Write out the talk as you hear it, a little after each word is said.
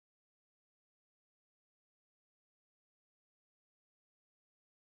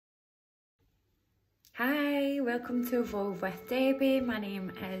Hi, welcome to Evolve with Debbie. My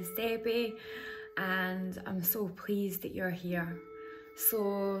name is Debbie and I'm so pleased that you're here.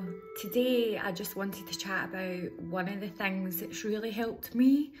 So today I just wanted to chat about one of the things that's really helped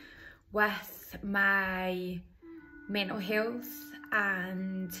me with my mental health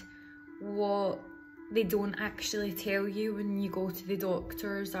and what they don't actually tell you when you go to the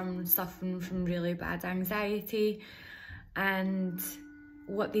doctors. I'm suffering from really bad anxiety, and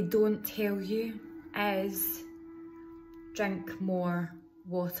what they don't tell you is drink more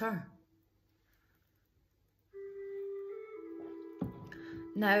water.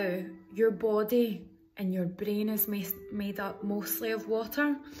 Now, your body and your brain is made up mostly of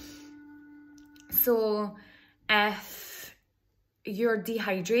water. So if you're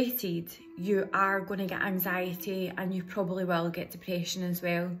dehydrated, you are going to get anxiety and you probably will get depression as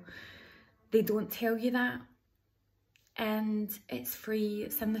well. They don't tell you that. And it's free,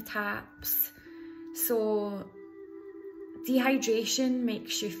 it's in the taps. So dehydration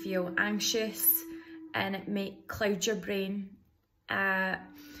makes you feel anxious and it clouds your brain.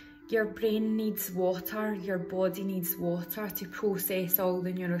 Your brain needs water, your body needs water to process all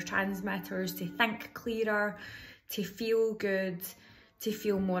the neurotransmitters, to think clearer, to feel good, to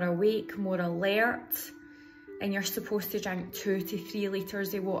feel more awake, more alert. And you're supposed to drink 2 to 3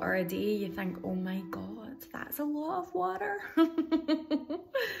 litres of water a day. You think, oh my God, that's a lot of water.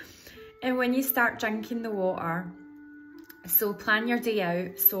 And when you start drinking the water, so plan your day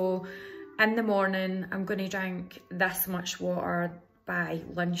out. So in the morning, I'm going to drink this much water by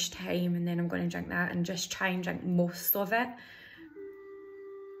lunchtime, and then I'm going to drink that and just try and drink most of it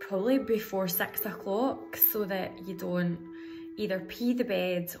probably before 6 o'clock, so that you don't either pee the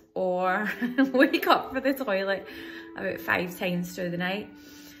bed or wake up for the toilet about 5 times through the night.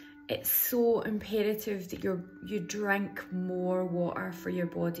 It's so imperative that you drink more water for your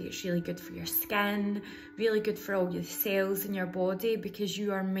body. It's really good for your skin, really good for all your cells in your body, because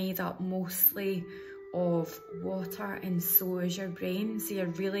you are made up mostly of water, and so is your brain. So you're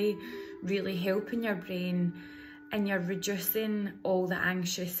really helping your brain, and you're reducing all the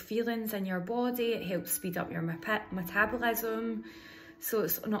anxious feelings in your body. It helps speed up your metabolism. So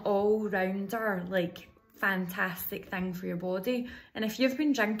it's an all-rounder, like, fantastic thing for your body. And if you've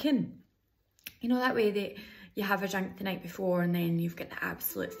been drinking, you know, that way that you have a drink the night before and then you've got the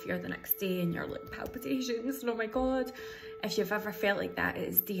absolute fear the next day and you're like palpitations and oh my God. If you've ever felt like that, it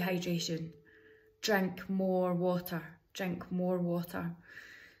is dehydration. Drink more water, drink more water.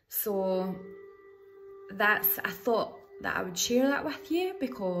 So I thought that I would share that with you,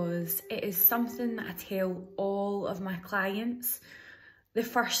 because it is something that I tell all of my clients. The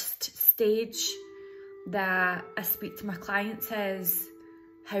first stage that I speak to my clients is,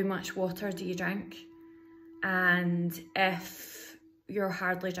 how much water do you drink? And if you're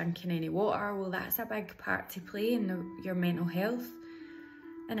hardly drinking any water, well, that's a big part to play in your mental health.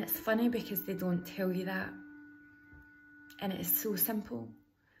 And it's funny because they don't tell you that. And it's so simple.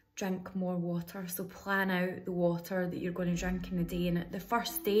 Drink more water. So plan out the water that you're going to drink in a day. And the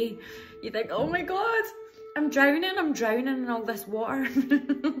first day, you think, oh my God, I'm drowning in all this water.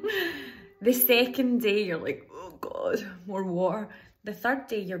 The second day, you're like, oh God, more water. The third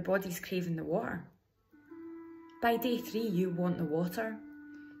day, your body's craving the water. By day 3, you want the water.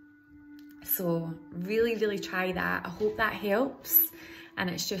 So really try that. I hope that helps.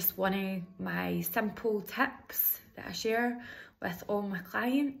 And it's just one of my simple tips that I share with all my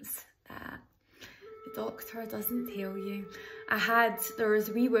clients that the doctor doesn't tell you. There was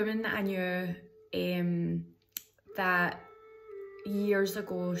a wee woman that I knew that years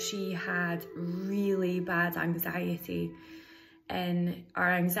ago, she had really bad anxiety, and her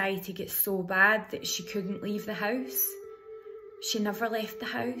anxiety gets so bad that she couldn't leave the house. She never left the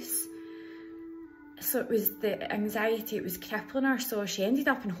house. So it was the anxiety, it was crippling her. So she ended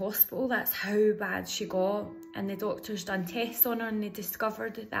up in hospital. That's how bad she got. And the doctors done tests on her and they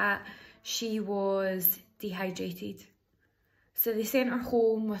discovered that she was dehydrated. So they sent her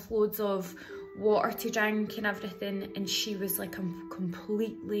home with loads of water to drink and everything, and she was like a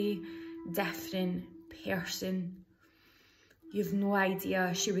completely different person. You've no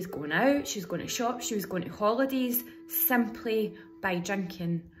idea. She was going out, she was going to shop, she was going to holidays, simply by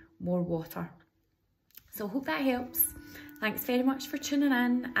drinking more water. So I hope that helps. Thanks very much for tuning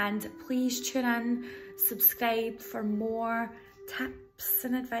in, and please tune in, subscribe for more tips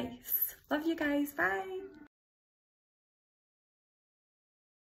and advice. Love you guys, bye.